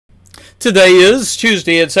Today is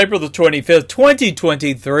Tuesday. It's April the 25th,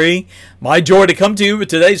 2023. My joy to come to you with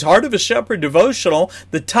today's Heart of a Shepherd devotional.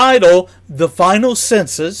 The title, The Final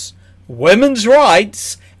Census, Women's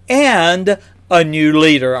Rights, and a New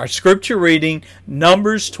Leader. Our scripture reading,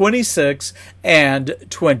 Numbers 26 and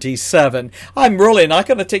 27. I'm really not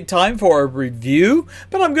going to take time for a review,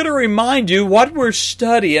 but I'm going to remind you what we're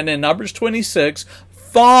studying in Numbers 26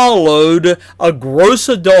 followed a gross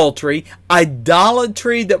adultery,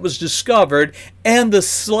 idolatry that was discovered, and the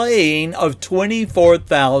slaying of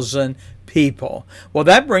 24,000 people. Well,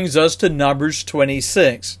 that brings us to Numbers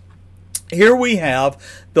 26. Here we have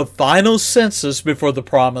the final census before the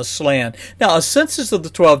promised land. Now, a census of the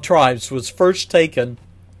 12 tribes was first taken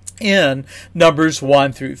in Numbers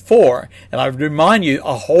 1 through 4. And I would remind you,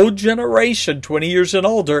 a whole generation, 20 years and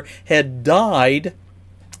older, had died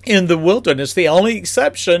in the wilderness. The only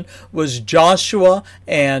exception was Joshua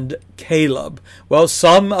and Caleb. Well,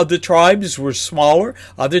 some of the tribes were smaller.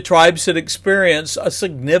 Other tribes had experienced a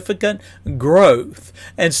significant growth.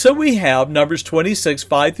 And so we have Numbers 26,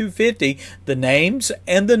 5 through 50, the names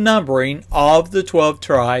and the numbering of the 12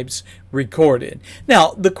 tribes recorded.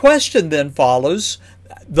 Now, the question then follows,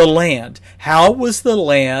 the land. How was the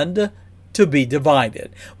land to be divided?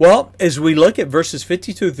 Well, as we look at verses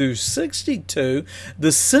 52 through 62,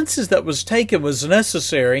 the census that was taken was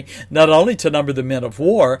necessary not only to number the men of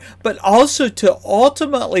war, but also to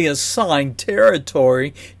ultimately assign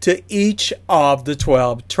territory to each of the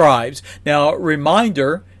 12 tribes. Now,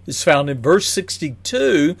 reminder is found in verse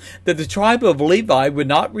 62 that the tribe of Levi would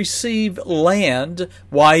not receive land.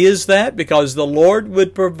 Why is that? Because the Lord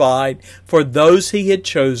would provide for those he had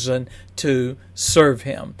chosen to serve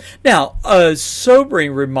him. Now, a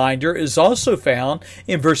sobering reminder is also found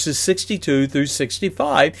in verses 62 through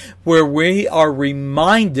 65, where we are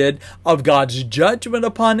reminded of God's judgment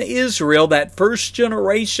upon Israel, that first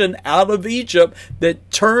generation out of Egypt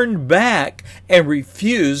that turned back and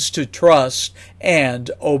refused to trust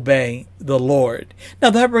and obey the Lord.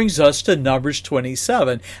 Now that brings us to Numbers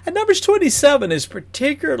 27. And Numbers 27 is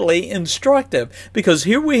particularly instructive because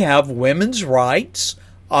here we have women's rights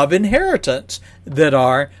of inheritance that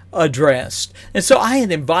are addressed. And so I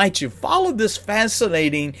invite you, follow this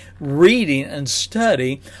fascinating reading and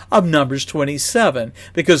study of Numbers 27,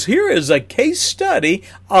 because here is a case study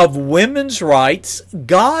of women's rights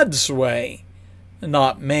God's way,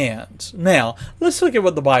 not man's. Now, let's look at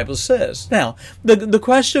what the Bible says. Now, the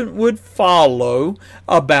question would follow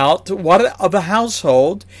about what of a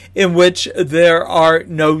household in which there are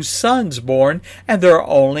no sons born and there are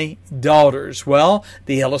only daughters. Well,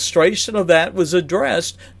 the illustration of that was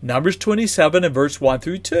addressed Numbers 27 and verse 1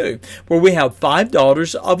 through 2, where we have 5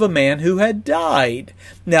 daughters of a man who had died.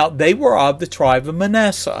 Now, they were of the tribe of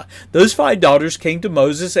Manasseh. Those 5 daughters came to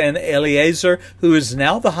Moses and Eleazar, who is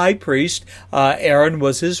now the high priest. Aaron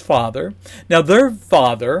was his father. Now, their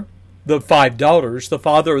father, the 5 daughters, the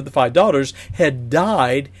father of the 5 daughters, had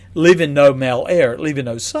died, leaving no male heir, leaving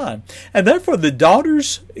no son. And therefore the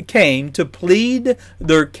daughters came to plead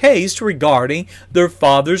their case regarding their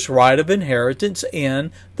father's right of inheritance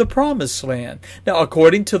in the promised land. Now,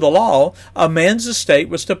 according to the law, a man's estate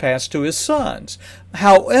was to pass to his sons.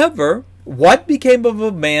 However, what became of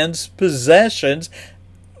a man's possessions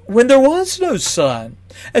when there was no son?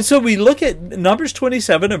 And so we look at Numbers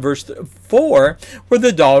 27 and verse 4, where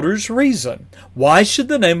the daughters reason, "Why should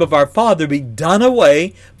the name of our father be done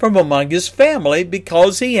away from among his family,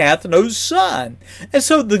 because he hath no son?" And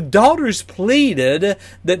so the daughters pleaded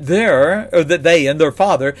that they and their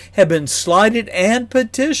father had been slighted and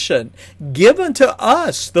petitioned, "Give unto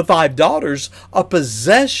us, the 5 daughters, a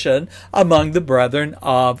possession among the brethren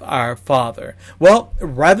of our father." Well,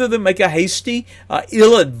 rather than make a hasty,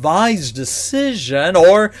 ill-advised decision,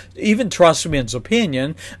 or even trust men's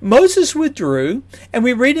opinion, Moses withdrew, and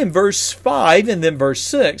we read in verse 5 and then verse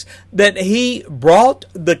 6 that he brought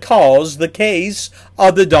the case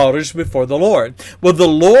of the daughters before the Lord. Well, the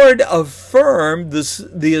Lord affirmed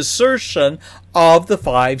the assertion of the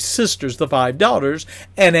 5 sisters, the 5 daughters,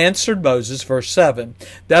 and answered Moses, verse 7,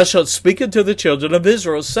 "Thou shalt speak unto the children of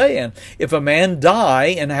Israel, saying, If a man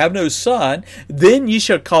die and have no son, then ye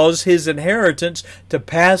shall cause his inheritance to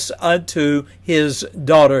pass unto his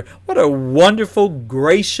daughter." What a wonderful,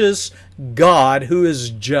 gracious God who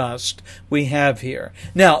is just we have here.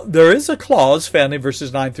 Now, there is a clause found in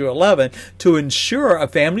verses 9 through 11 to ensure a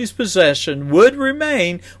family's possession would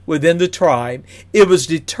remain within the tribe. It was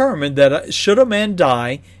determined that should a man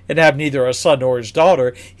die and have neither a son nor his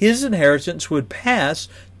daughter, his inheritance would pass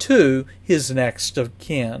to his next of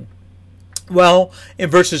kin. Well,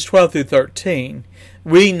 in verses 12 through 13,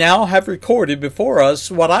 we now have recorded before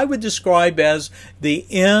us what I would describe as the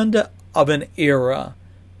end of an era,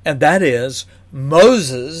 and that is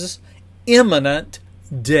Moses' imminent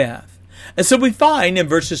death. And so we find in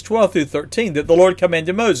verses 12 through 13 that the Lord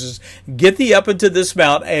commanded Moses, "Get thee up into this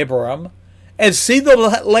mount, Abiram, and see the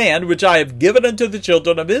land which I have given unto the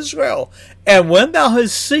children of Israel. And when thou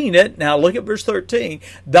hast seen it," now look at verse 13,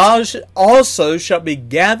 "thou also shalt be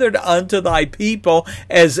gathered unto thy people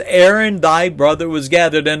as Aaron thy brother was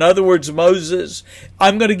gathered." In other words, Moses,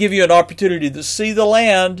 I'm going to give you an opportunity to see the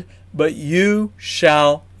land, but you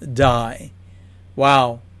shall die.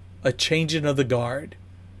 Wow, a changing of the guard.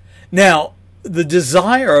 Now, the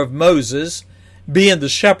desire of Moses, being the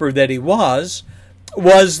shepherd that he was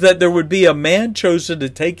that there would be a man chosen to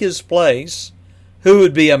take his place who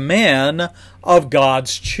would be a man of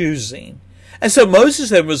God's choosing. And so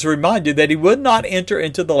Moses then was reminded that he would not enter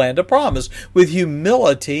into the land of promise. With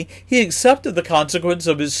humility, he accepted the consequence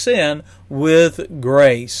of his sin with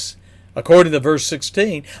grace. According to verse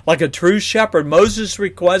 16, like a true shepherd, Moses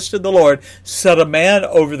requested the Lord set a man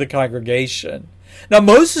over the congregation. Now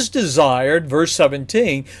Moses desired, verse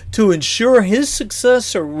 17, to ensure his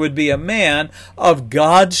successor would be a man of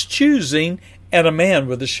God's choosing and a man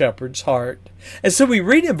with a shepherd's heart. And so we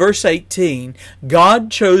read in verse 18,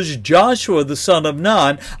 God chose Joshua the son of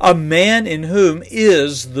Nun, a man in whom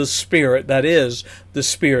is the Spirit, that is, the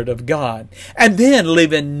Spirit of God. And then,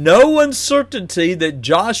 leaving no uncertainty that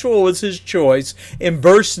Joshua was his choice, in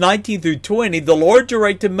verse 19 through 20, the Lord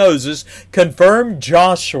directed Moses, confirm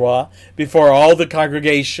Joshua before all the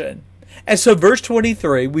congregation. And so verse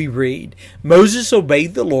 23 we read, Moses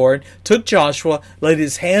obeyed the Lord, took Joshua, laid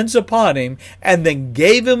his hands upon him, and then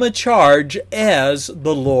gave him a charge as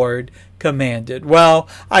the Lord commanded. Well,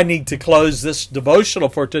 I need to close this devotional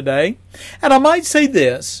for today. And I might say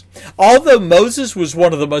this, although Moses was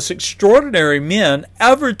one of the most extraordinary men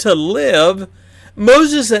ever to live,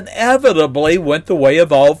 Moses inevitably went the way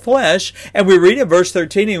of all flesh, and we read in verse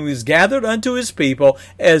 13, he was gathered unto his people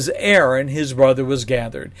as Aaron his brother was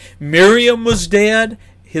gathered. Miriam was dead,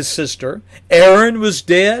 his sister. Aaron was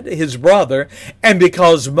dead, his brother. And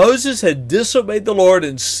because Moses had disobeyed the Lord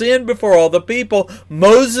and sinned before all the people,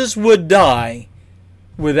 Moses would die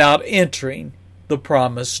without entering the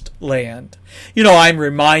promised land. You know, I'm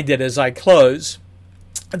reminded as I close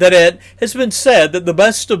that it has been said that the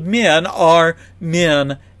best of men are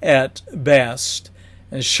men at best.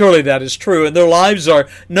 And surely that is true. And their lives are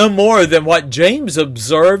no more than what James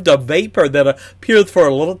observed, a vapor that appeareth for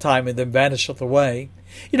a little time and then vanisheth away.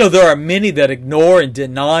 You know, there are many that ignore and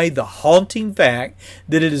deny the haunting fact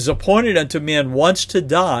that it is appointed unto men once to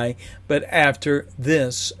die, but after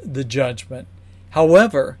this the judgment.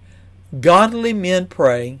 However, godly men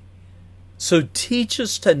pray, so teach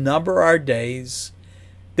us to number our days,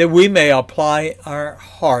 that we may apply our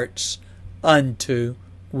hearts unto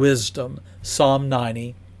wisdom. Psalm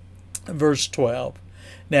 90, verse 12.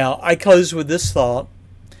 Now, I close with this thought.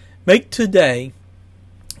 Make today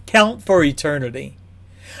count for eternity.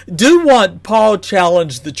 Do what Paul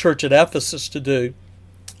challenged the church at Ephesus to do.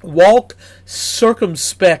 Walk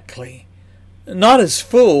circumspectly, not as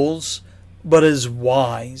fools, but as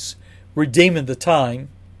wise, redeeming the time,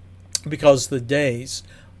 because the days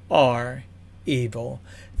are evil.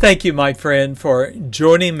 Thank you, my friend, for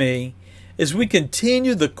joining me as we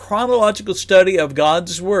continue the chronological study of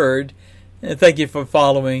God's Word. And thank you for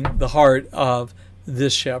following the heart of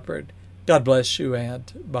this shepherd. God bless you,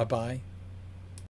 and bye-bye.